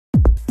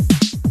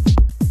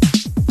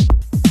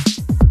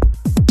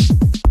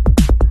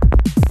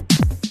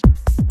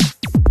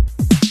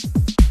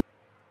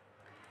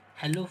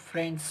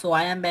friends, so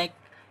I am back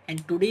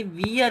and today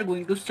we are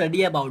going to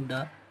study about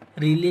the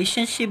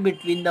relationship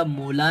between the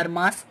molar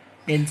mass,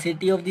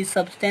 density of the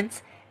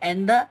substance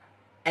and the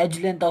edge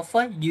length of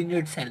a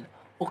unit cell.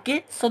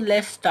 Okay, so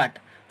let's start.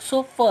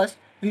 So first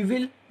we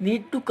will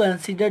need to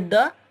consider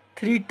the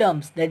three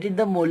terms, that is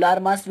the molar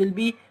mass will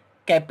be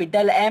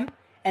capital M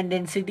and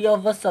density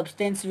of a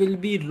substance will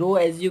be rho,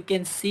 as you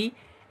can see,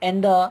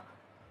 and the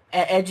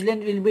edge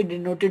length will be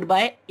denoted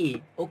by A.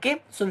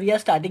 Okay, so we are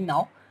starting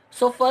now.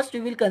 So first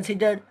we will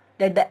consider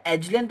that the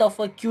edge length of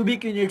a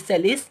cubic unit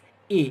cell is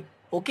A.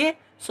 Okay,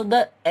 so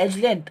the edge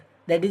length,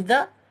 that is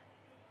the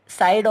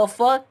side of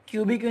a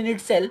cubic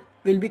unit cell,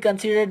 will be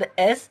considered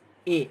as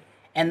A.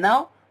 And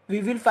now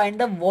we will find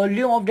the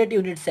volume of that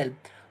unit cell.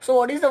 So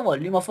what is the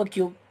volume of a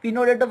cube? We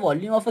know that the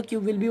volume of a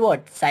cube will be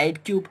what?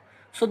 Side cube.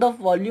 So the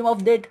volume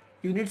of that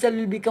unit cell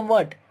will become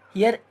what?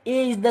 Here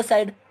A is the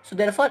side, so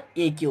therefore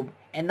A cube.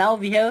 And now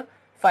we have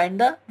find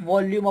the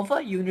volume of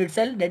a unit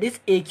cell, that is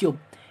A cube.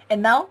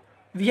 And now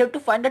we have to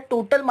find the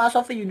total mass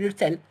of a unit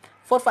cell.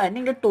 For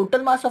finding the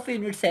total mass of a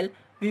unit cell,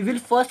 we will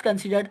first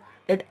consider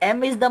that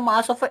m is the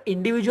mass of an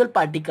individual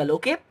particle.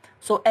 Okay,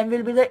 so m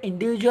will be the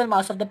individual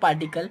mass of the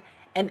particle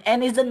and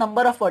n is the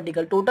number of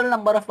particle, total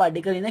number of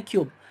particle in a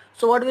cube.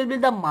 So what will be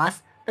the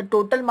mass? The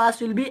total mass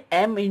will be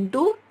m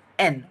into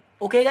n.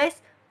 Okay guys,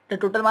 the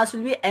total mass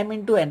will be m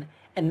into n.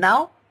 And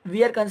now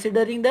we are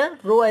considering the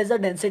rho as the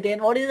density.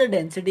 And what is the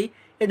density?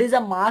 It is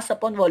a mass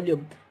upon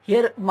volume.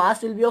 Here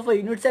mass will be of a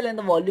unit cell and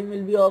the volume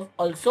will be of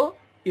also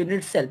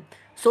unit cell.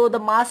 So the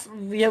mass,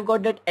 we have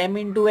got that m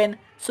into n,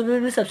 so we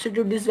will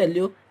substitute this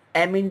value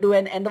m into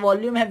n, and the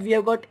volume we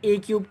have got A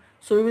cube,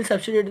 so we will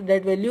substitute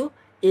that value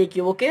A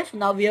cube. Okay, so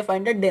now we have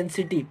find the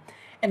density,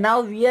 and now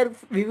we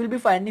will be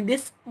finding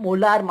this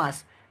molar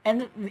mass.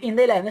 And in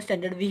the 11th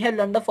standard we have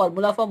learned the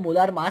formula for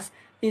molar mass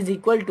is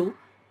equal to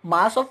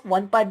mass of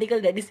one particle,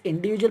 that is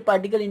individual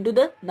particle, into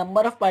the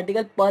number of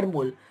particle per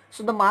mole.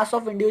 So the mass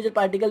of individual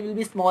particle will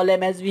be small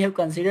m, as we have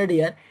considered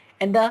here,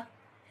 and the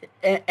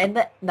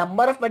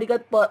number of particle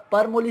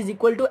per mole is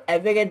equal to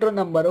Avogadro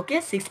number. Okay,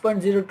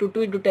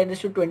 6.022 into 10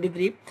 to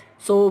 23.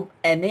 So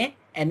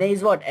Na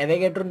is what?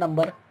 Avogadro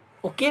number.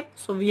 Okay,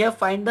 so we have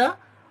find the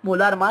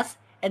molar mass,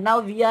 and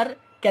now we are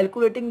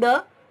calculating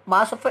the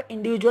mass of an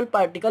individual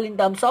particle in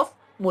terms of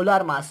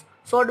molar mass.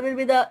 So what will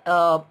be the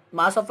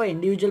mass of an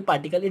individual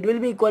particle? It will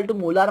be equal to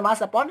molar mass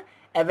upon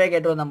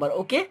Avogadro number.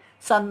 Okay,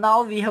 so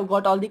now we have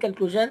got all the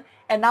conclusion,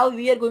 and now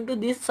we are going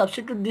to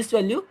substitute this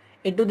value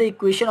into the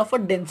equation of a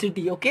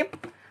density. Okay,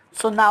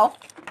 so now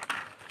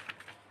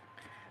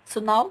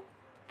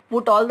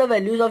put all the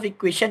values of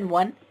equation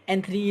 1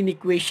 and 3 in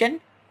equation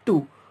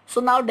 2.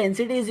 So now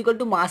density is equal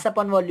to mass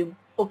upon volume.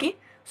 Okay,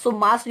 so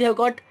mass we have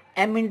got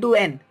m into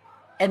n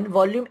and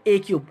volume A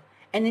cube,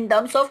 and in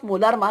terms of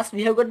molar mass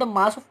we have got the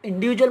mass of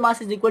individual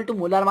mass is equal to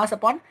molar mass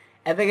upon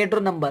Avogadro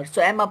number,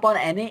 so m upon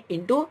Na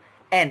into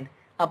n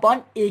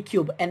upon A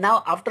cube. And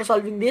now after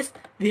solving this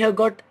we have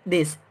got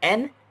this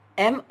n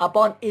m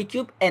upon A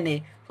cube Na.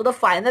 So the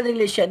final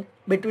relation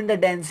between the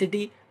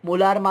density,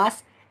 molar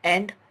mass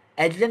and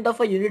edge length of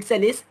a unit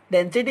cell is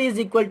density is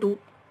equal to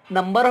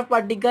number of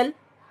particle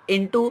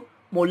into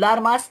molar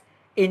mass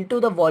into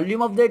the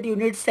volume of that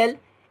unit cell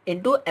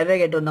into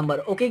Avogadro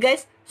number. Okay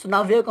guys, so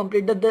now we have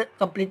completed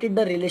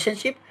the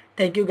relationship.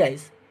 Thank you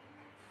guys.